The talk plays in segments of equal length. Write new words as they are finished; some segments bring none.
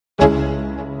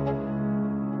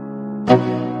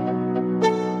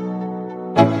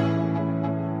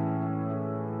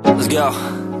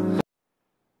go.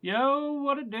 Yo,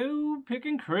 what it do, Pick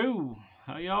and Crew?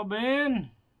 How y'all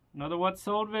been? Another What's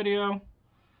Sold video.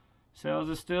 Sales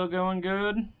is still going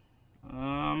good.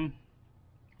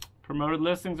 Promoted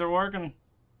listings are working.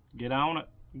 Get on it.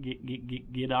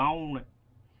 Get on it.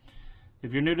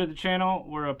 If you're new to the channel,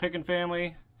 we're a picking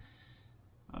family.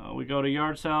 We go to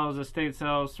yard sales, estate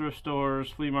sales, thrift stores,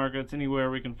 flea markets,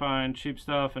 anywhere we can find cheap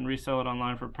stuff and resell it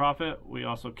online for profit. We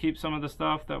also keep some of the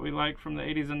stuff that we like from the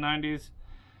 80s and 90s.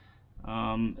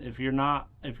 If you're not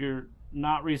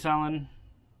reselling,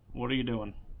 what are you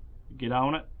doing? Get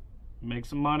on it, make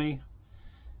some money.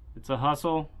 It's a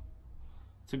hustle,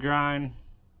 it's a grind,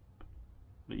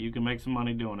 but you can make some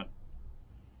money doing it.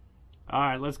 All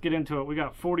right, let's get into it. We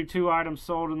got 42 items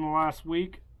sold in the last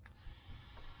week.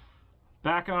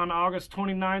 Back on August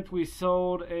 29th, we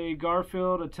sold a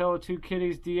Garfield A Tale of Two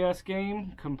Kitties DS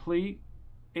game, complete,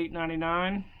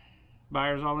 $8.99.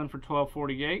 Buyers all in for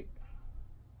 $12.48.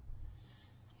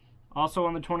 Also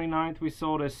on the 29th, we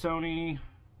sold a Sony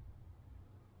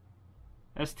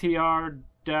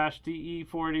STR-DE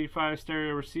 485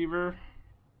 stereo receiver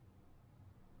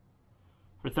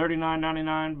for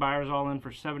 $39.99. Buyers all in for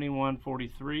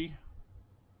 $71.43.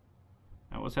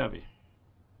 That was heavy.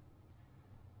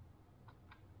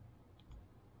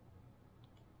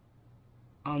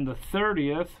 On the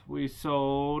 30th, we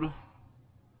sold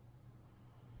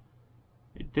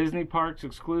a Disney Parks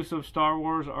exclusive Star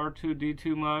Wars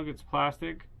R2-D2 mug. It's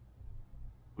plastic.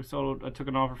 I took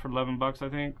an offer for 11 bucks, I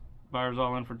think. Buyers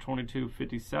all in for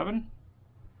 $22.57.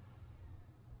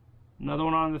 Another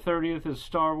one on the 30th is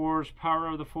Star Wars Power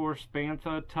of the Force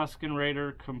Bantha Tusken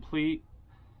Raider complete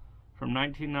from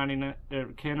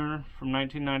 1999. Kenner from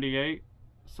 1998.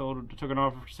 Took an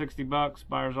offer for 60 bucks.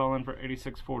 Buyers all in for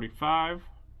 $86.45.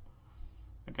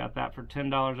 I got that for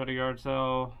 $10 at a yard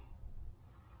sale.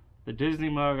 The Disney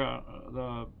mug,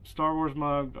 the Star Wars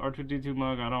mug, R2-D2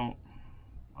 mug, I'm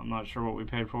not sure what we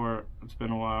paid for it. It's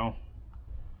been a while.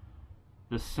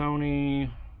 The Sony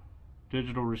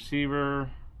digital receiver,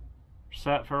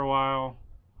 sat for a while,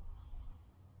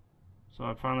 so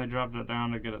I finally dropped it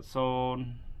down to get it sold.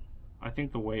 I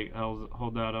think the weight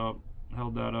held that up.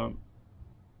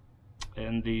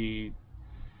 And the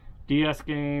DS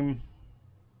game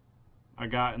I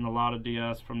got in the lot of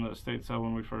DS from the estate sale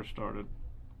when we first started.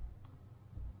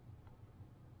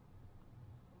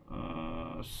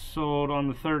 Sold on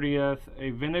the 30th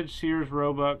a vintage Sears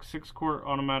Roebuck 6-quart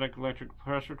automatic electric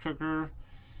pressure cooker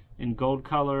in gold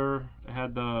color. It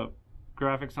had the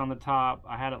graphics on the top.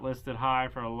 I had it listed high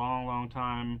for a long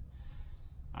time.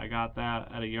 I got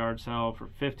that at a yard sale for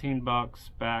 15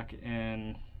 bucks back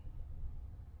in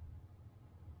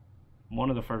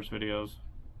one of the first videos.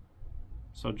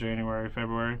 So January,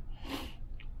 February.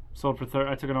 Sold for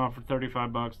I took it on for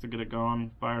 35 bucks to get it gone.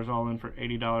 Buyers all in for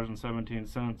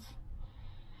 $80.17.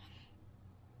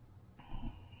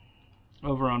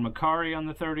 Over on Macari on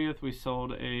the 30th, we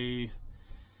sold a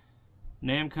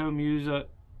Namco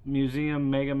Museum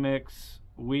Mega Mix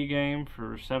Wii game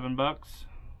for 7 bucks.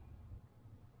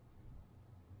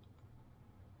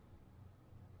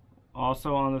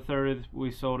 Also on the 30th,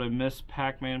 we sold a Miss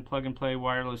Pac-Man Plug and Play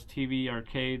Wireless TV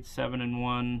Arcade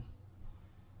 7-in-1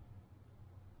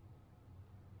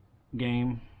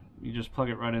 game. You just plug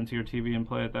it right into your TV and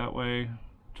play it that way.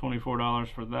 $24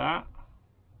 for that.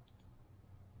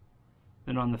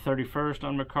 Then on the 31st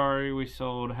on Macari, we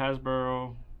sold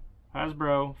Hasbro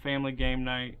Family Game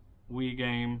Night Wii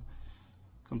game,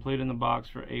 complete in the box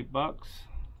for 8 bucks.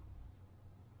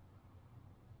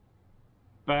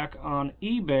 Back on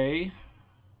eBay,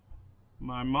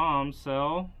 my mom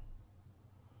sell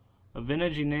a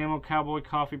vintage enamel cowboy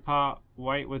coffee pot,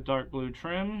 white with dark blue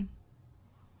trim.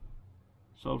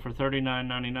 Sold for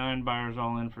 $39.99. Buyers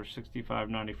all in for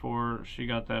 $65.94. She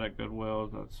got that at Goodwill.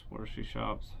 That's where she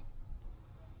shops.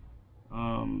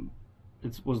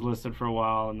 It was listed for a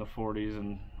while in the 40s,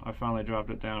 and I finally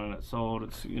dropped it down and it sold.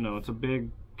 It's it's a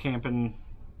big camping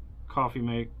coffee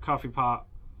pot.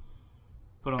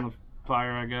 Put on the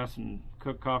fire, I guess, and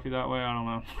cook coffee that way. I don't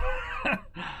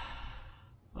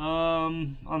know.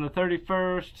 On the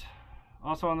 31st,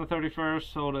 also on the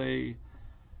 31st, sold a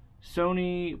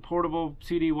Sony portable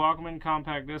CD Walkman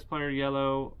compact disc player,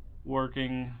 yellow,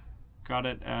 working. Got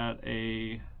it at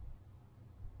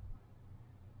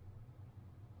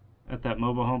that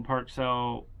mobile home park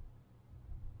sale.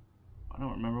 I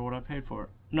don't remember what I paid for it.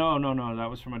 No, that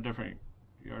was from a different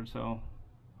yard sale.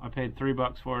 I paid 3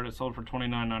 bucks for it. It sold for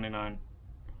 $29.99.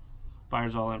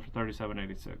 Buyers all in for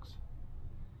 $37.86.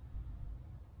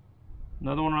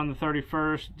 Another one on the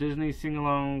 31st, Disney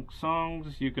Sing-Along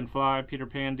Songs, You Can Fly, Peter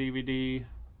Pan DVD,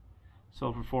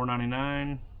 sold for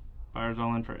 $4.99. Buyers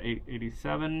all in for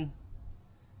 $887.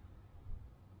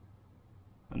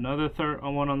 Another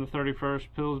one on the 31st,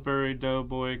 Pillsbury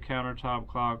Doughboy countertop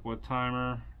clock with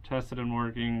timer, tested and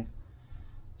working,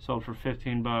 sold for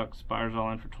 15 bucks. Buyers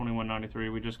all in for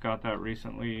 $21.93. We just got that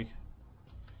recently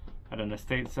at an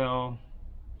estate sale.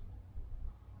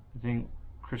 I think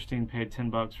Christine paid 10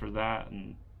 bucks for that,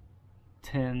 and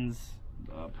tins,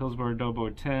 Pillsbury Doughboy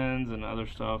tins and other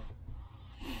stuff.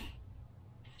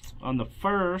 On the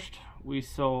 1st, we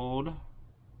sold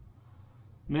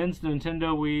men's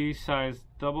Nintendo Wii size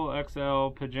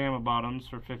XXL pajama bottoms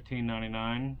for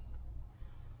 $15.99.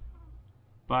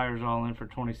 Buyers all in for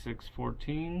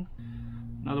 $26.14.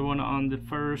 Another one on the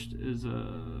 1st is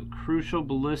a Crucial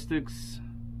Ballistics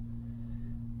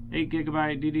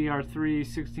 8GB DDR3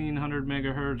 1600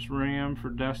 megahertz RAM for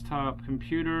desktop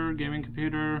computer, gaming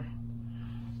computer.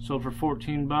 Sold for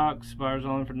 14 bucks. Buyers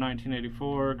all in for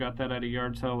 $19.84. Got that at a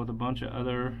yard sale with a bunch of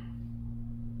other,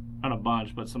 not a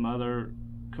bunch, but some other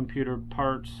computer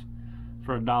parts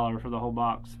for $1 for the whole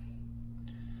box.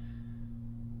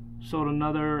 Sold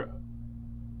another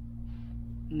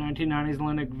 1990s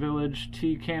Lennox Village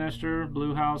tea canister,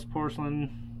 Blue House porcelain,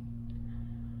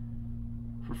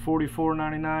 for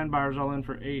 $44.99. Buyers all in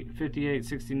for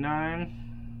 $58.69.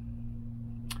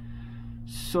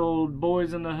 Sold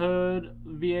Boys in the Hood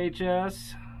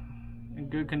VHS in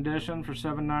good condition for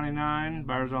 $7.99.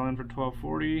 Buyers all in for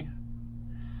 $12.40.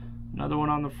 Another one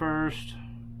on the 1st.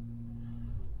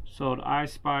 Sold I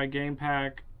Spy game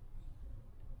pack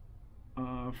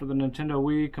for the Nintendo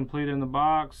Wii, complete in the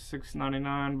box,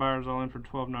 $6.99. Buyers all in for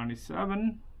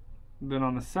 $12.97. Then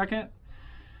on the 2nd,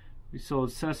 we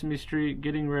sold Sesame Street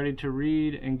Getting Ready to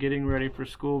Read and Getting Ready for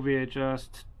School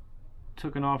VHS.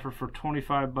 Took an offer for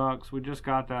 25 bucks. We just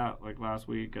got that like last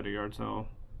week at a yard sale.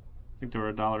 I think they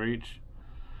were $1 each.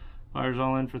 Buyers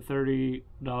all in for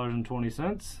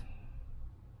 $30.20.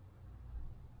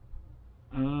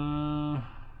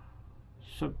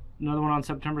 Another one on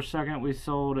September 2nd, we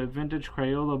sold a vintage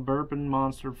Crayola Burpin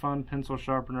Monster Fun pencil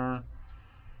sharpener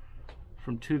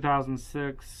from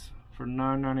 2006 for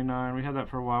 $9.99. We had that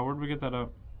for a while. Where did we get that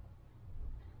up?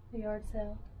 The yard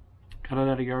sale. Got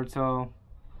it at a yard sale.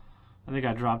 I think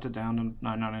I dropped it down to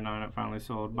 $9.99. It finally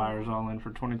sold. Buyers all in for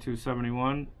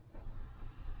 $22.71.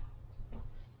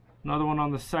 Another one on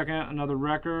the 2nd, another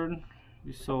record.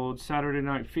 We sold Saturday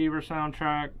Night Fever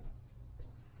soundtrack,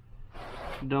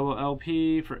 double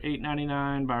LP for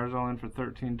 $8.99. Buyers all in for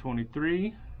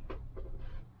 $13.23.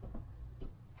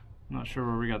 Not sure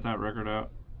where we got that record at.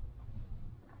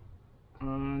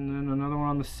 And then another one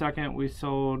on the 2nd, we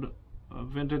sold a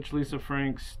vintage Lisa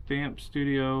Frank Stamp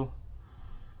Studio.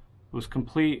 It was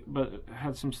complete, but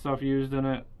had some stuff used in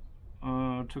it.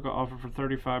 Took an offer for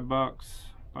 35 bucks.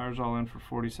 Buyers all in for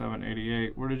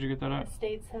 $47.88. Where did you get that at?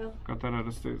 Estate sale. Got that at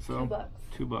estate sale.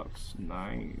 $2. $2.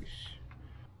 Nice.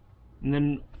 And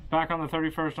then back on the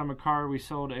 31st on Macari, we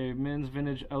sold a men's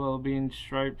vintage LL Bean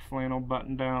striped flannel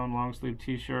button-down long sleeve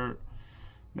t-shirt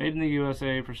made in the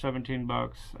USA for 17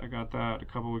 bucks. I got that a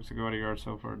couple weeks ago at a yard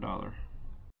sale for $1.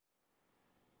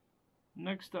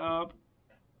 Next up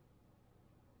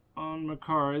on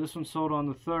Macari, this one sold on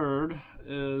the 3rd,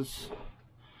 is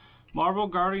Marvel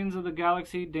Guardians of the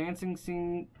Galaxy Dancing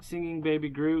Singing Baby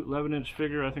Groot 11-inch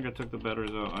figure. I think I took the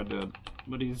batteries out. I did.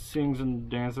 But he sings and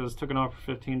dances. Took it off for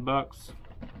 15 bucks.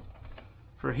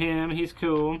 For him, he's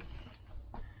cool.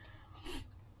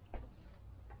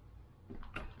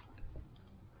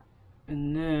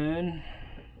 And then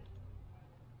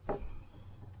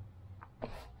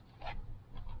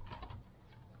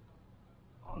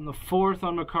on the 4th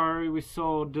on Macari, we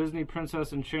sold Disney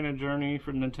Princess Enchanted Journey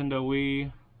for Nintendo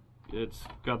Wii. It's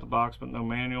got the box but no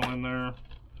manual in there.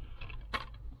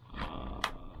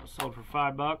 Sold for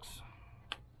 5 bucks.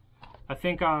 I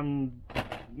think on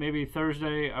maybe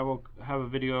Thursday I will have a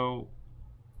video,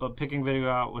 a picking video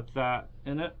out with that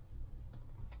in it.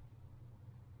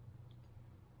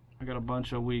 I got a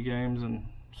bunch of Wii games and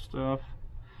stuff.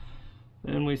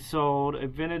 Then we sold a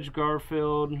vintage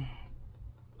Garfield,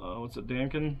 what's it,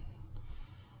 Dankin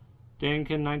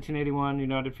 1981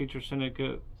 United Feature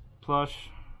Syndicate plush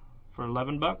for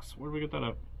 11 bucks. Where did we get that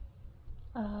up?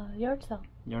 Yard sale.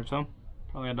 Yard sale?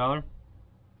 Probably $1.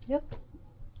 Yep.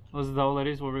 Those are the old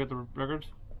ladies where we get the records?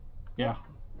 Yeah.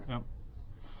 Yep.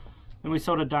 Then we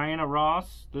sold a Diana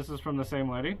Ross. This is from the same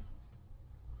lady.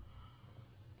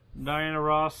 Diana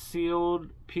Ross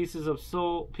sealed Pieces of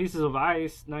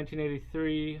Ice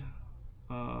 1983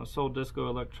 Soul Disco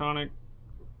Electronic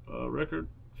record.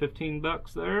 15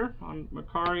 bucks there on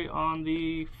Macari on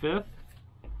the 5th.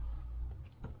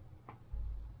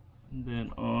 And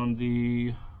then on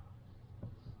the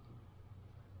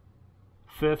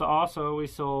 5th, also, we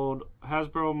sold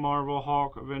Hasbro Marvel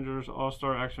Hulk Avengers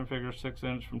All-Star action figure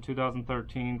 6-inch from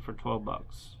 2013 for 12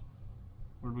 bucks.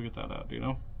 Where'd we get that at? Do you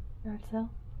know? Yard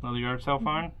sale. Another yard sale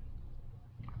find?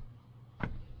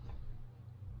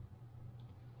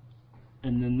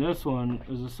 And then this one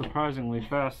is a surprisingly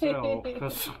fast sale.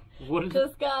 Because what is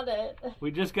Just got it. We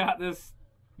just got this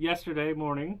yesterday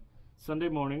morning, Sunday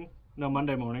morning, no,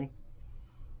 Monday morning.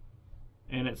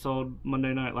 And it sold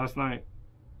Monday night, last night.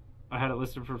 I had it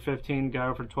listed for 15,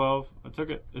 got it for 12. I took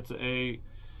it. It's a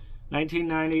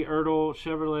 1990 Ertl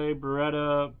Chevrolet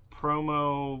Beretta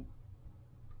promo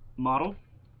model.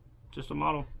 Just a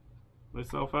model. They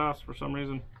sell fast for some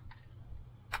reason.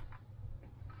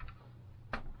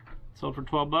 Sold for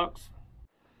 12 bucks.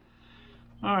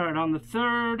 Alright, on the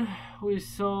 3rd, we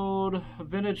sold a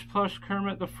vintage plush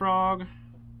Kermit the Frog,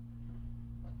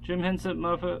 Jim Henson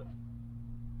Muppet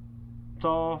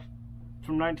doll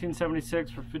from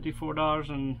 1976 for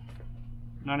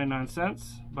 $54.99.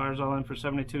 Buyers all in for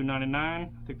 $72.99. I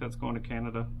think that's going to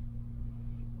Canada.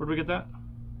 Where'd we get that?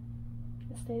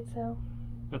 Estate sale.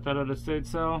 Got that at a estate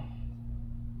sale.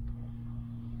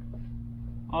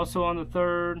 Also on the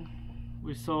 3rd,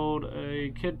 we sold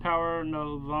a Kid Power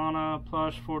Nirvana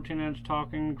plush 14-inch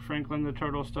talking Franklin the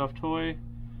Turtle stuffed toy.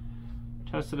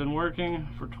 Tested and working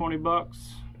for 20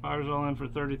 bucks. Buyers all in for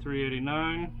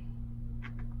 $33.89.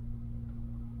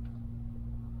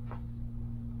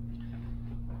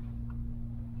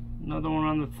 Another one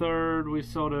on the 3rd, we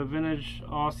sold a vintage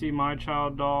Aussie My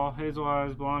Child doll, hazel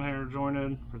eyes, blonde hair,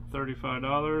 jointed for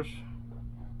 $35.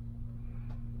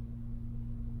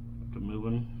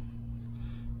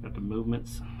 Got the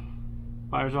movements.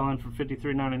 Buyers all in for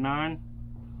 $53.99.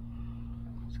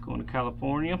 It's going to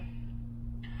California.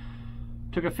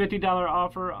 Took a $50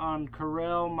 offer on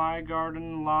Corel My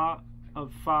Garden lot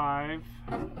of 5.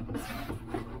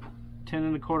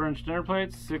 10 1/4-inch dinner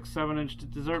plates, 6 7-inch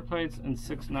dessert plates, and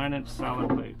 6 9-inch salad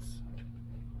plates.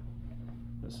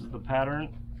 This is the pattern.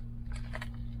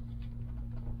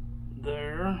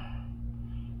 There.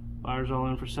 Buyers all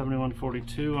in for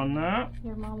 $71.42 on that.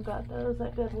 Your mom got those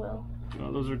at Goodwill.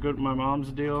 Oh, those are good. My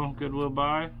mom's deal. Goodwill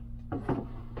buy.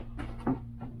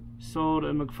 Sold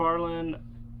a McFarlane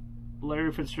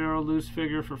Larry Fitzgerald loose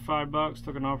figure for $5.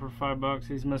 Took an offer for $5.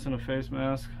 He's missing a face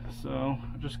mask, so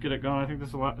just get it going. I think this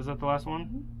is that the last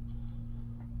one?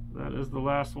 That is the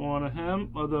last one of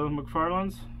him, of the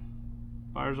McFarlanes.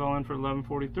 Buyers all in for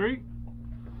 $11.43.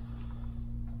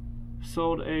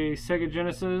 Sold a Sega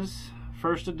Genesis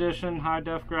first edition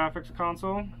high-def graphics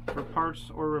console for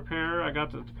parts or repair. I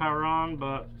got it to power on,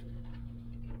 but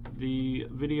the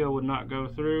video would not go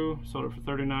through. Sold it for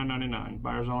 $39.99.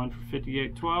 Buyers all in for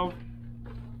 $58.12.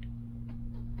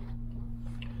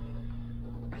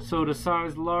 Sold a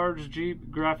size large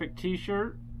Jeep graphic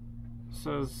t-shirt.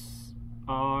 Says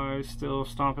I still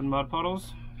stomp in mud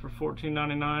puddles for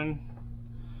 $14.99.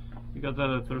 You got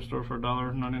that at a thrift store for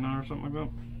 $1.99 or something like that.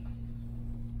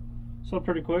 Sold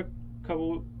pretty quick.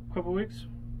 Couple weeks,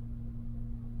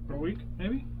 or a week,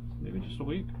 maybe just a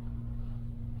week.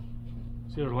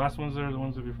 See, the last ones there, the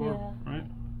ones that before, yeah. Right?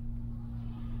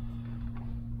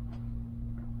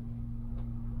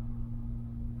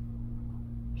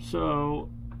 So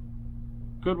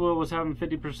Goodwill was having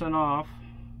 50% off,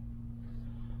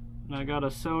 and I got a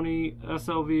Sony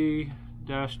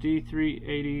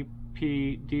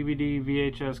SLV-D380p DVD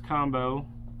VHS combo.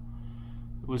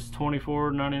 It was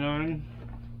 $24.99.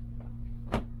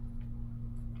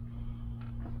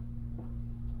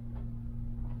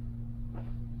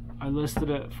 I listed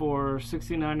it for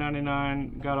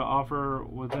 $69.99, got an offer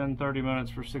within 30 minutes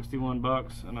for 61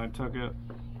 bucks, and I took it.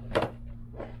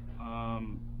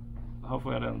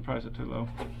 Hopefully I didn't price it too low.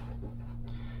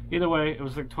 Either way, it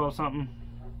was like 12 something.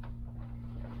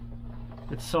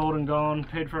 It's sold and gone.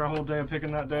 Paid for a whole day of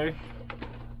picking that day.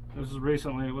 This was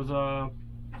recently. It was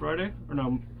Friday? Or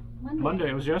no, Monday.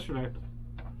 It was yesterday.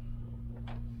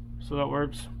 So that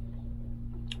works.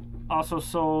 Also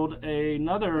sold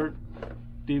another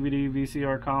DVD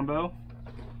VCR combo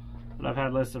that I've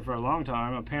had listed for a long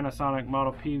time, a Panasonic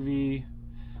model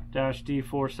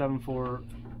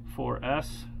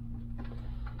PV-D4744S.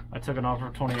 I took an offer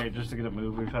of $28 just to get it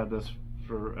moved. We've had this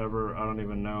forever. I don't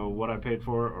even know what I paid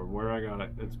for it or where I got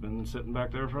it. It's been sitting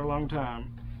back there for a long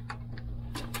time.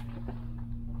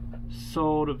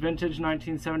 Sold a vintage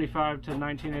 1975 to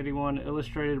 1981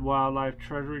 illustrated wildlife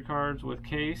treasury cards with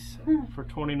case for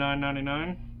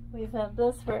 $29.99. We've had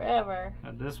this forever.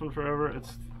 Had this one forever.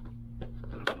 It's, I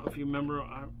don't know if you remember,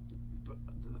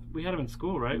 we had them in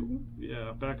school, right?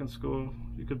 Yeah, back in school.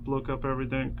 You could look up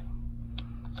everything.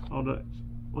 All the,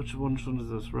 which one is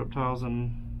this? Reptiles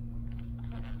and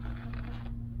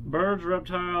Birds,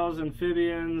 reptiles,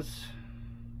 amphibians,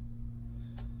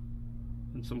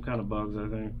 and some kind of bugs, I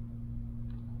think.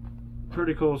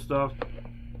 Pretty cool stuff.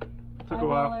 Took a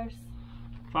while.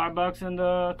 $5 and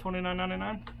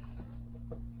 $29.99.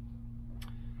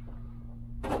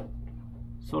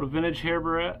 Sold a vintage hair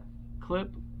barrette clip,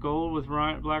 gold with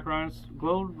black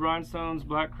gold rhinestones,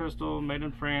 black crystal, made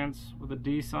in France, with a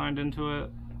D signed into it.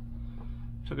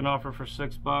 Took an offer for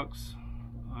 $6.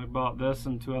 I bought this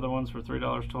and 2 other ones for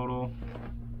 $3 total.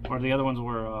 Or the other ones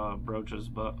were brooches,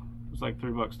 but it was like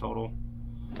 $3 total.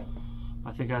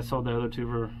 I think I sold the other 2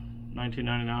 for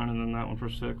 $19.99 and then that one for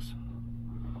 $6.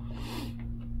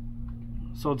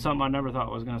 Sold something I never thought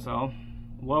I was gonna sell.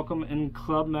 Welcome in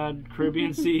Club Med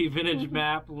Caribbean Sea vintage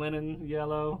map, linen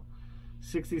yellow,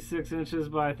 66 inches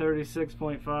by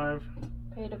 36.5.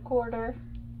 Paid a quarter.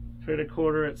 Paid a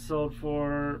quarter. It sold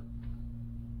for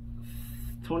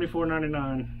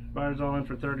 $24.99. Buyers all in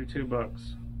for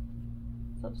 $32.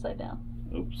 It's upside down.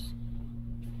 Oops.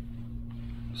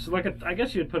 So like I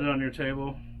guess you'd put it on your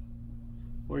table,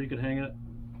 or you could hang it.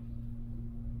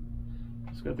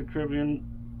 It's got the Caribbean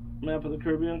map of the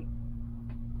Caribbean.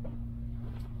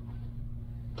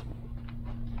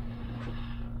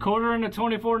 Quarter into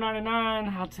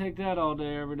 $24.99. I'll take that all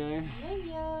day, every day.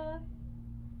 Yeah.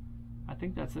 I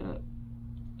think that's it.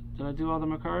 Did I do all the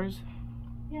Macaris?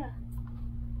 Yeah.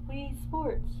 We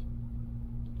sports.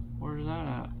 Where's that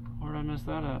at? Where did I miss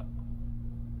that at?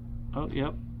 Oh,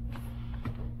 yep.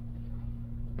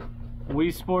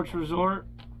 Wii Sports Resort,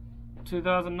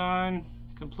 2009,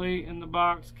 complete in the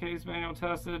box, case manual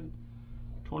tested,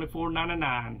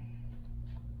 $24.99.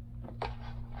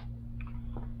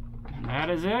 And that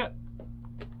is it.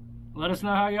 Let us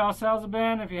know how y'all sales have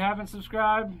been. If you haven't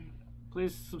subscribed,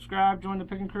 please subscribe, join the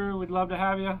picking crew. We'd love to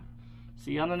have you.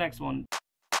 See you on the next one.